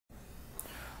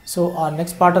So our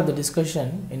next part of the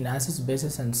discussion in acids,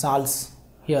 bases and salts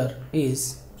here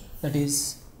is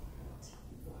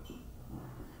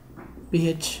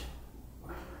pH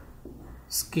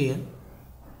scale.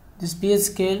 This pH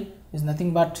scale is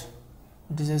nothing but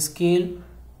it is a scale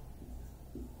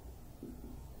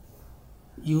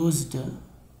used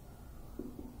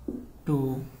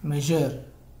to measure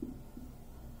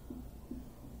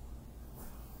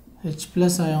H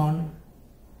plus ion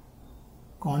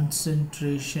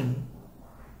concentration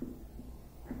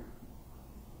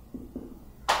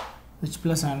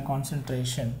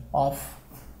of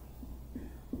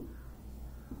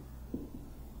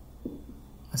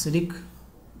acidic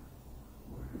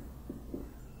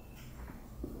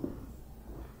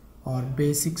or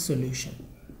basic solution.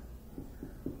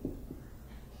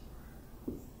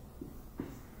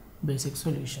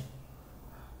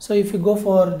 So if you go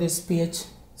for this pH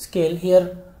scale,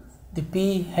 here the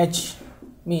pH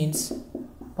means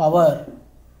power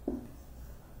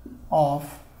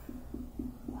of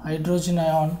hydrogen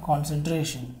ion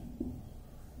concentration,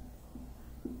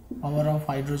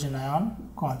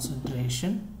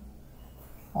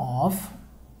 of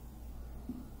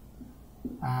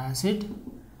acid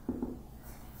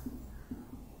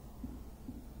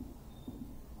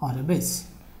or a base,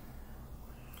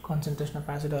 concentration of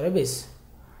acid or a base.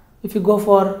 If you go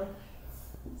for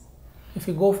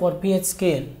pH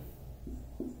scale,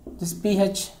 this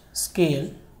pH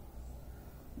scale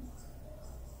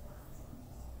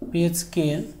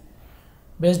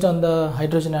based on the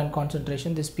hydrogen ion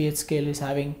concentration, this pH scale is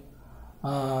having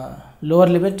lower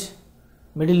limit,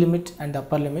 middle limit and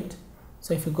upper limit.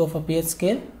 So if you go for pH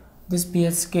scale, this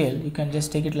pH scale you can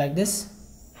just take it like this.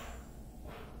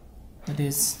 That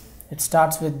is, it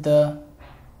starts with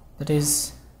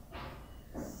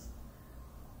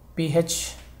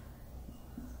pH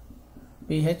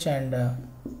and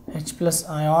H plus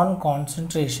ion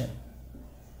concentration.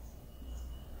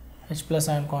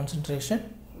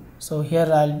 So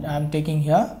here I am taking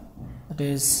here, that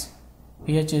is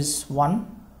pH is 1,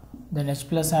 then H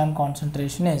plus ion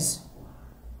concentration is,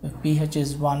 if pH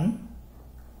is 1,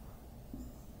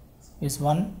 H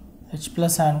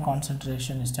plus ion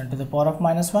concentration is 10 to the power of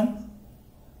minus 1.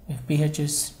 If pH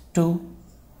is 2,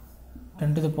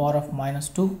 10 to the power of minus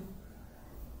 2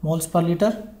 moles per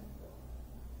liter.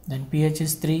 Then pH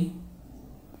is 3,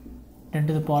 10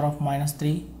 to the power of minus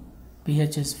 3.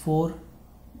 pH is 4,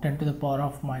 10 to the power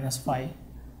of minus 5.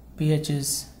 pH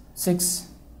is 6,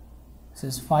 this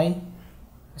is 5,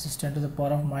 this is 10 to the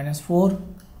power of minus 4,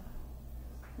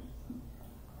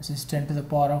 this is 10 to the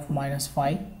power of minus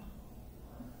 5,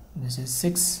 this is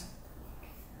 6,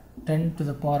 10 to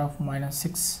the power of minus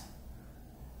 6,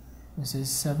 this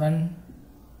is 7,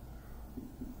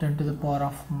 10 to the power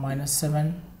of minus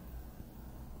 7,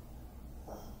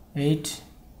 8,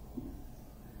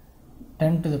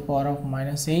 10 to the power of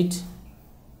minus 8,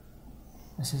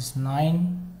 this is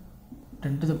 9,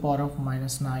 10 to the power of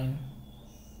minus 9,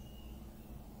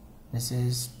 this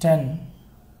is 10,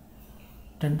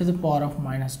 10 to the power of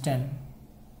minus 10,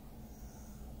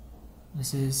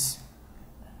 this is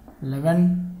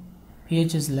 11,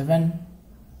 pH is 11,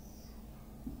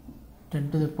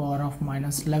 10 to the power of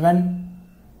minus 11,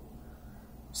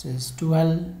 this is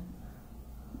 12,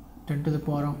 10 to the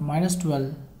power of minus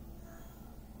 12,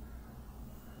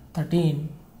 13,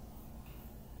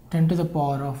 10 to the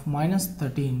power of minus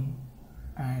 13,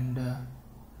 and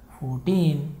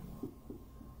 14,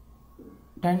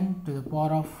 10 to the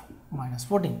power of minus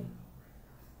 14.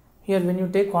 Here when you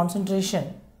take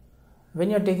concentration,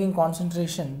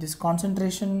 this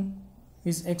concentration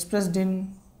is expressed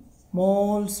in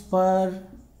moles per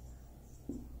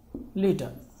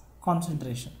liter.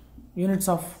 Concentration, units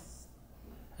of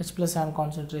H plus ion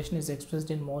concentration is expressed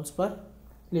in moles per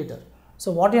liter.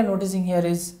 So what you are noticing here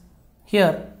is,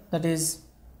 that is,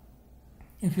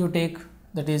 if you take,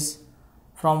 that is,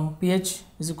 from pH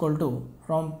is equal to,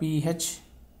 from pH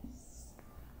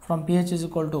is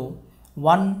equal to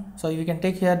 1, so you can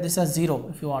take here this as 0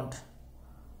 if you want.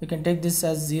 You can take this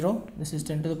as 0, this is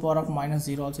 10 to the power of minus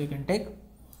 0 also you can take.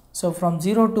 So from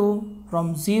 0 to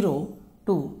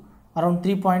around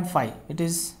 3.5, it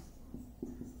is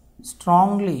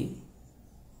strongly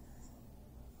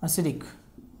acidic.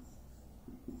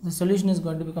 The solution is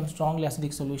going to become strongly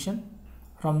acidic solution.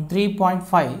 From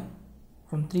 3.5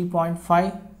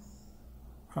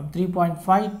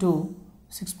 to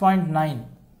 6.9,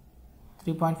 3.5 to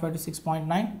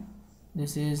 6.9,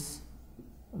 this is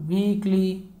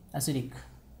weakly acidic.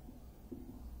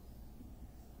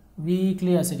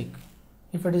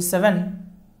 If it is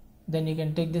 7, then you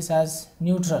can take this as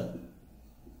neutral.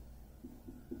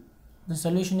 The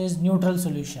solution is neutral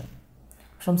solution.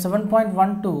 from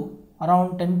 7.1 to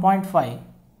around 10.5,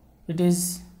 it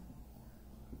is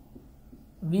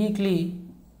weakly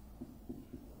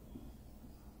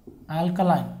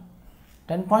alkaline.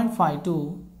 10.5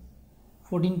 to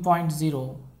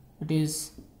 14.0, it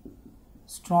is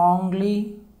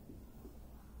strongly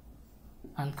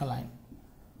alkaline.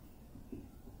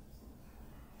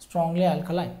 Strongly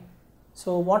alkaline.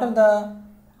 So what are the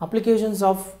applications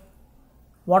of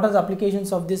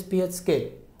this pH scale?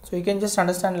 So you can just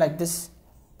understand like this,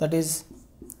 that is,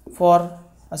 for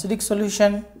acidic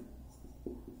solution,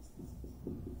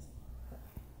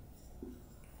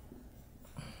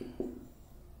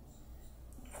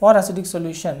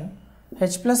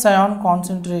 H plus ion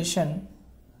concentration,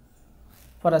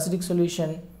 for acidic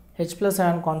solution H plus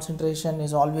ion concentration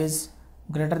is always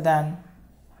greater than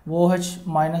OH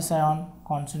minus ion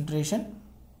concentration.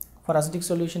 For acidic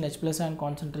solution, H plus ion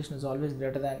concentration is always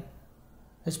greater than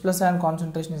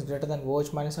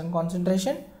OH minus ion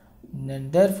concentration,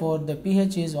 and therefore the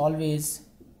pH is always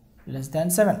less than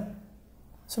 7.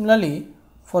 Similarly,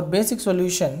 for basic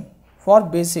solution,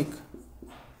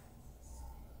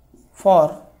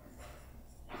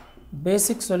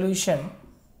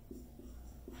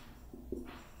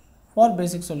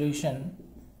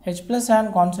 H plus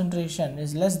ion concentration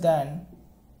is less than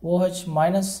OH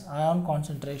minus ion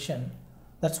concentration.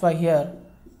 That's why here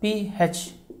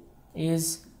pH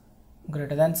is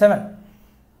greater than 7.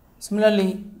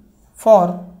 Similarly,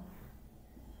 for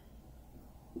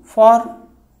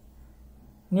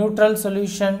neutral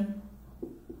solution,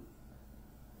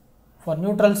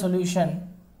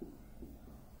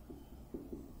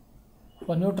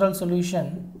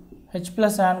 H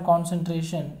plus ion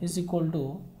concentration is equal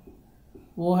to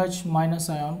OH minus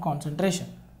ion concentration.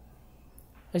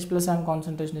 H plus ion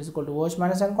concentration is equal to OH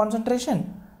minus ion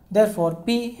concentration. Therefore,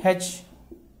 pH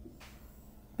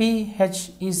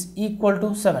is equal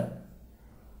to 7.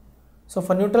 So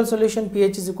for neutral solution,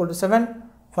 pH is equal to 7.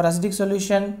 For acidic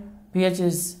solution, pH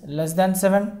is less than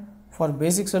 7. For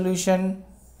basic solution,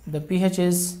 the pH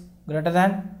is greater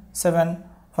than 7.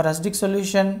 For acidic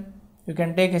solution, you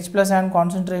can take H plus ion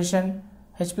concentration.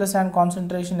 H plus ion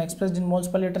concentration expressed in moles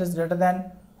per liter is greater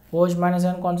than OH minus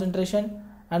ion concentration,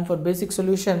 and for basic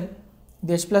solution,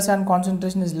 the H plus ion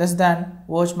concentration is less than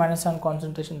OH minus ion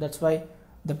concentration. That's why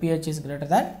the pH is greater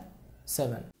than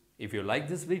 7. If you like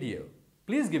this video,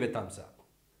 please give a thumbs up.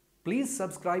 Please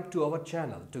subscribe to our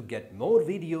channel to get more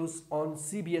videos on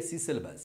CBSE syllabus.